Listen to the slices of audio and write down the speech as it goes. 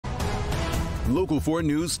Local 4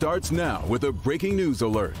 News starts now with a breaking news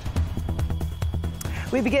alert.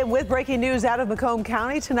 We begin with breaking news out of Macomb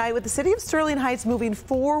County tonight, with the city of Sterling Heights moving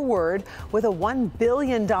forward with a $1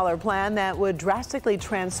 billion plan that would drastically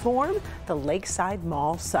transform the Lakeside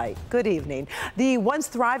Mall site. Good evening. The once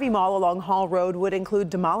thriving mall along Hall Road would include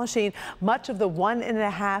demolishing much of the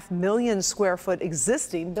 1.5 million square foot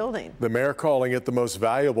existing building. The mayor calling it the most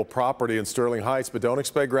valuable property in Sterling Heights, but don't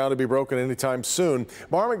expect ground to be broken anytime soon.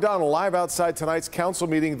 Mara McDonald live outside tonight's council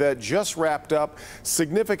meeting that just wrapped up.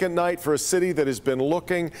 Significant night for a city that has been looking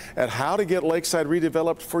at how to get Lakeside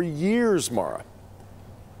redeveloped for years, Mara.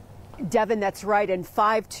 Devin, that's right. And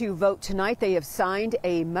 5-2 vote tonight. They have signed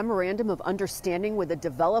a memorandum of understanding with a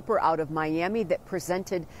developer out of Miami that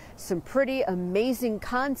presented some pretty amazing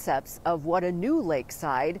concepts of what a new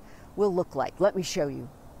Lakeside will look like. Let me show you.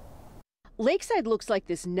 Lakeside looks like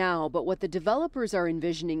this now, but what the developers are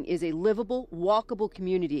envisioning is a livable, walkable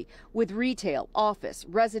community with retail, office,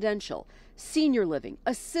 residential, senior living,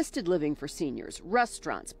 assisted living for seniors,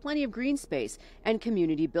 restaurants, plenty of green space, and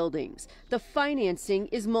community buildings. The financing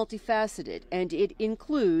is multifaceted, and it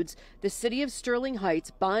includes the city of Sterling Heights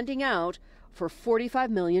bonding out for $45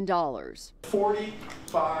 million.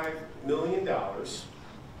 $45 million.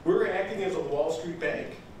 We're acting as a Wall Street bank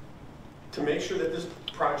to make sure that this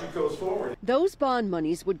project goes forward. Those bond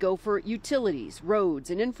monies would go for utilities, roads,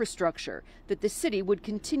 and infrastructure that the city would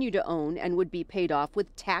continue to own and would be paid off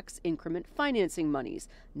with tax increment financing monies,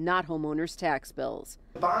 not homeowners' tax bills.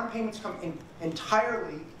 The bond payments come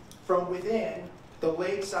entirely from within the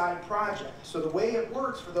Lakeside project. So the way it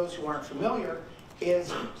works, for those who aren't familiar,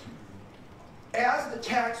 is as the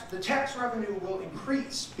tax revenue will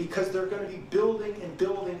increase because they're going to be building and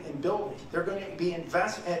building and building. They're going to be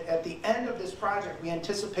at the end of this project. We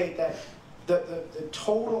anticipate that the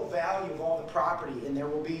total value of all the property, and there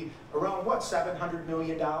will be around what, $700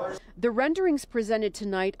 million. The renderings presented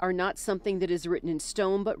tonight are not something that is written in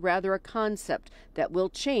stone, but rather a concept that will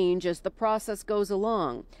change as the process goes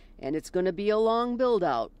along. And it's going to be a long build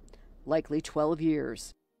out, likely 12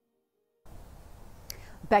 years.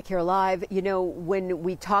 Back here live, you know, when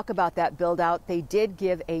we talk about that build out, they did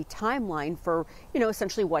give a timeline for,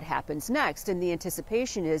 essentially what happens next. And the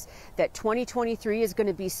anticipation is that 2023 is going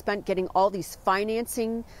to be spent getting all these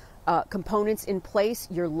financing components in place.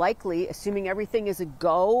 You're likely, assuming everything is a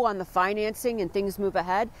go on the financing and things move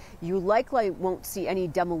ahead, you likely won't see any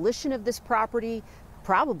demolition of this property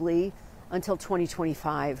probably until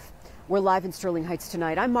 2025. We're live in Sterling Heights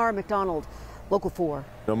tonight. I'm Mara McDonald, Local 4.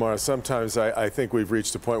 No, Mara, sometimes I think we've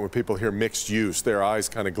reached a point where people hear mixed use, their eyes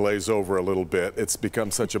kind of glaze over a little bit. It's become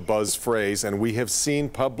such a buzz phrase, and we have seen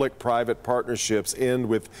public-private partnerships end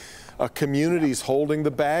with communities holding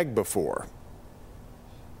the bag before.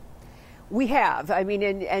 We have. I mean,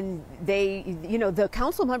 and they, the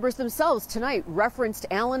council members themselves tonight referenced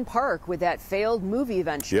Allen Park with that failed movie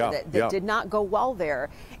venture that did not go well there.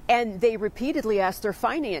 And they repeatedly asked their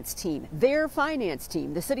finance team,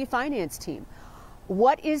 the city finance team,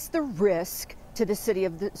 what is the risk to the city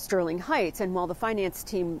of Sterling Heights? And while the finance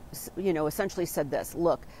team, essentially said this,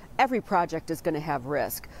 look, every project is going to have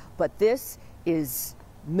risk, but this is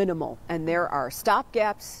minimal, and there are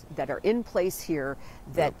stopgaps that are in place here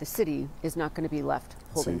that the city is not going to be left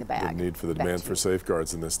holding the bag. The need for the demand for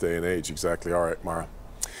safeguards in this day and age. Exactly. All right, Mara.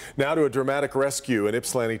 Now to a dramatic rescue in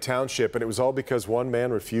Ypsilanti Township, and it was all because one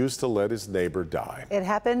man refused to let his neighbor die. It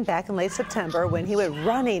happened back in late September when he went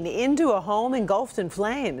running into a home engulfed in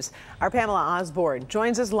flames. Our Pamela Osborne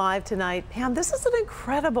joins us live tonight. Pam, this is an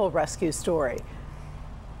incredible rescue story.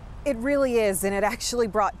 It really is, and it actually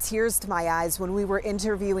brought tears to my eyes when we were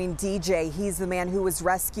interviewing DJ. He's the man who was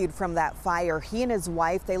rescued from that fire. He and his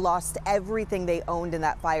wife, they lost everything they owned in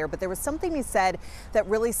that fire, but there was something he said that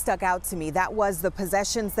really stuck out to me. That was the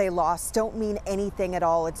possessions they lost don't mean anything at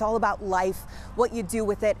all. It's all about life, what you do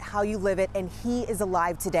with it, how you live it, and he is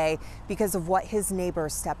alive today because of what his neighbor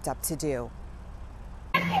stepped up to do.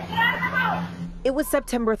 It was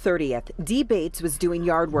September 30th. D. Bates was doing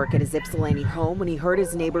yard work at his Ypsilanti home when he heard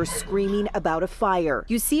his neighbors screaming about a fire.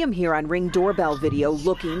 You see him here on Ring doorbell video,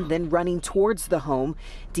 looking, then running towards the home.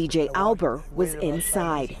 DJ Alber was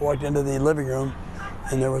inside. Walked into the living room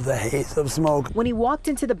and there was a haze of smoke. When he walked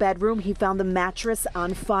into the bedroom, he found the mattress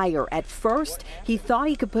on fire. At first, he thought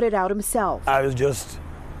he could put it out himself. I was just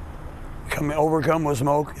overcome with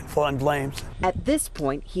smoke and flying flames. At this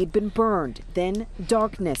point, he'd been burned. Then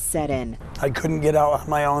darkness set in. I couldn't get out on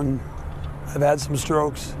my own. I've had some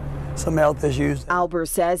strokes, some health issues. Albert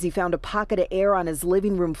says he found a pocket of air on his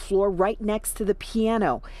living room floor right next to the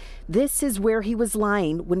piano. This is where he was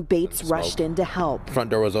lying when Bates rushed in to help.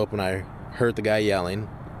 Front door was open. I heard the guy yelling.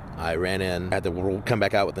 I ran in, had to come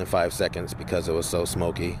back out within 5 seconds because it was so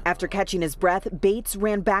smoky. After catching his breath, Bates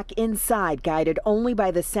ran back inside, guided only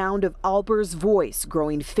by the sound of Alber's voice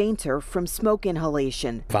growing fainter from smoke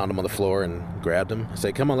inhalation. Found him on the floor and grabbed him. I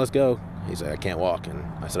said, "Come on, let's go." He said, "I can't walk." And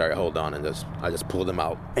I said, "All right, hold on." And I just pulled him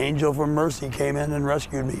out. Angel from Mercy came in and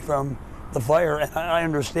rescued me from the fire. And I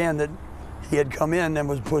understand that he had come in and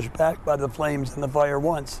was pushed back by the flames and the fire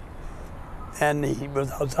once. And he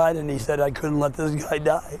was outside and he said, "I couldn't let this guy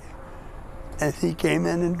die." And he came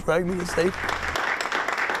in and dragged me to safety.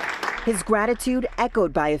 His gratitude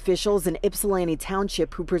echoed by officials in Ypsilanti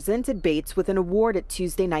Township who presented Bates with an award at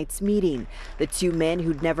Tuesday night's meeting. The two men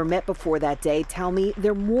who'd never met before that day tell me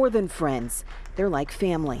they're more than friends. They're like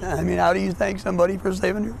family. I mean, how do you thank somebody for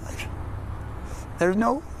saving your life? There's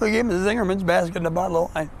no, we gave him the Zingerman's basket and a bottle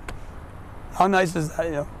of wine. How nice is that,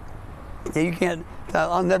 you know? You can't,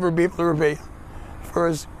 I'll never be able to repay him for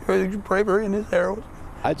his bravery and his arrows.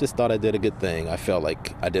 I just thought I did a good thing. I felt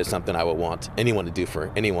like I did something I would want anyone to do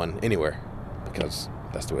for anyone, anywhere, because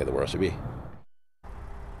that's the way the world should be.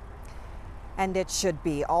 And it should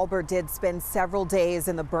be. Alber did spend several days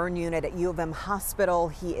in the burn unit at U of M Hospital.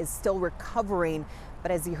 He is still recovering,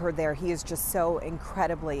 but as you heard there, he is just so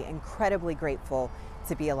incredibly grateful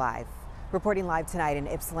to be alive. Reporting live tonight in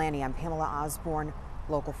Ypsilanti, I'm Pamela Osborne,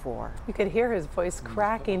 Local 4. You could hear his voice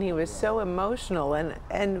cracking. He was so emotional.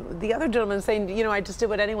 And the other gentleman saying, you know, I just did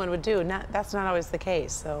what anyone would do. That's not always the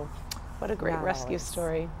case. So what a great rescue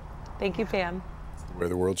story. Thank you, Pam. The way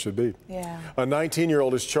the world should be. Yeah. A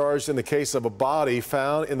 19-year-old is charged in the case of a body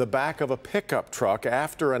found in the back of a pickup truck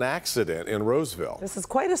after an accident in Roseville. This is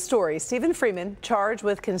quite a story. Stephen Freeman charged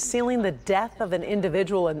with concealing the death of an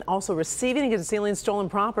individual and also receiving and concealing stolen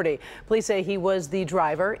property. Police say he was the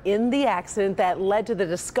driver in the accident that led to the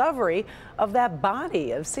discovery of that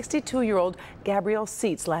body of 62-year-old Gabrielle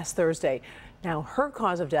Seitz last Thursday. Now, her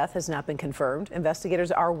cause of death has not been confirmed.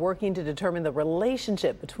 Investigators are working to determine the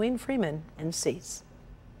relationship between Freeman and Seitz.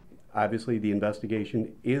 Obviously, the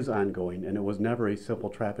investigation is ongoing, and it was never a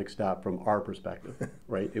simple traffic stop from our perspective,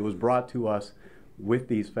 right? It was brought to us with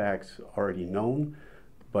these facts already known,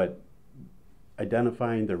 but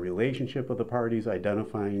identifying the relationship of the parties,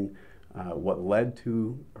 identifying what led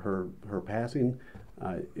to her passing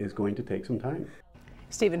is going to take some time.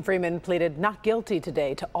 Stephen Freeman pleaded not guilty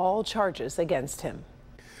today to all charges against him.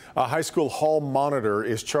 A high school hall monitor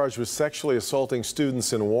is charged with sexually assaulting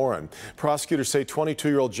students in Warren. Prosecutors say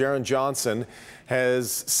 22-year-old Jaron Johnson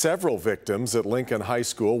has several victims at Lincoln High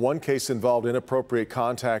School. One case involved inappropriate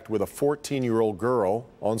contact with a 14-year-old girl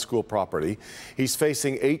on school property. He's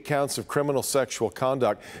facing 8 counts of criminal sexual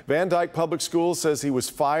conduct. Van Dyke Public Schools says he was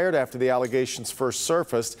fired after the allegations first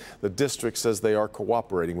surfaced. The district says they are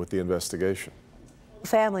cooperating with the investigation.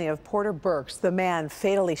 Family of Porter Burks, the man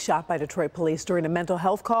fatally shot by Detroit police during a mental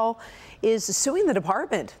health call, is suing the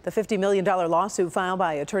department. The $50 million lawsuit filed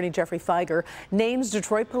by attorney Jeffrey Feiger names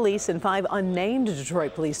Detroit police and 5 unnamed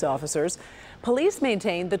Detroit police officers. Police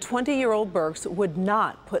maintain the 20-year-old Burks would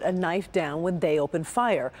not put a knife down when they opened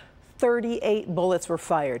fire. 38 bullets were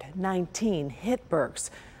fired, 19 hit Burks.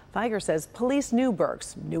 Feiger says police knew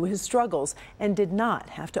Burks, knew his struggles, and did not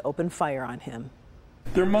have to open fire on him.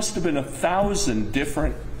 There must have been 1,000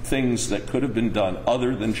 different things that could have been done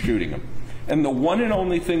other than shooting him. And the one and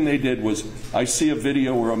only thing they did was, I see a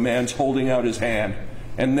video where a man's holding out his hand,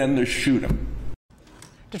 and then they shoot him.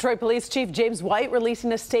 Detroit Police Chief James White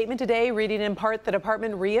releasing a statement today, reading in part the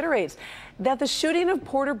department reiterates that the shooting of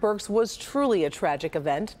Porter Burks was truly a tragic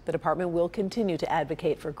event. The department will continue to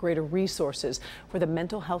advocate for greater resources for the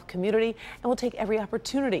mental health community and will take every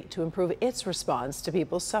opportunity to improve its response to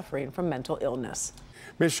people suffering from mental illness.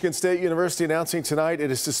 Michigan State University announcing tonight it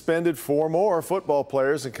has suspended 4 more football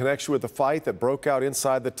players in connection with the fight that broke out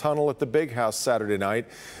inside the tunnel at the Big House Saturday night.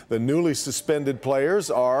 The newly suspended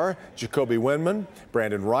players are Jacoby Windman,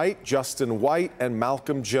 Brandon Wright, Justin White, and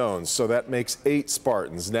Malcolm Jones. So that makes 8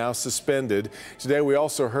 Spartans now suspended. Today we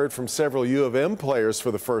also heard from several U of M players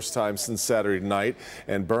for the first time since Saturday night,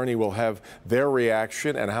 and Bernie will have their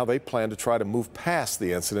reaction and how they plan to try to move past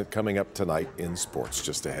the incident coming up tonight in sports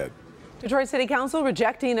just ahead. Detroit City Council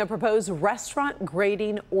rejecting a proposed restaurant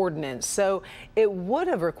grading ordinance. So it would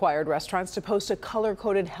have required restaurants to post a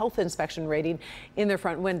color-coded health inspection rating in their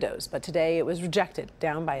front windows. But today it was rejected,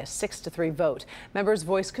 down by a 6-3 vote. Members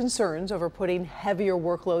voiced concerns over putting heavier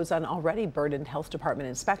workloads on already burdened health department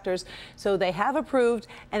inspectors. So they have approved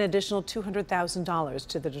an additional $200,000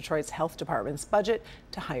 to the Detroit's health department's budget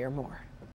to hire more.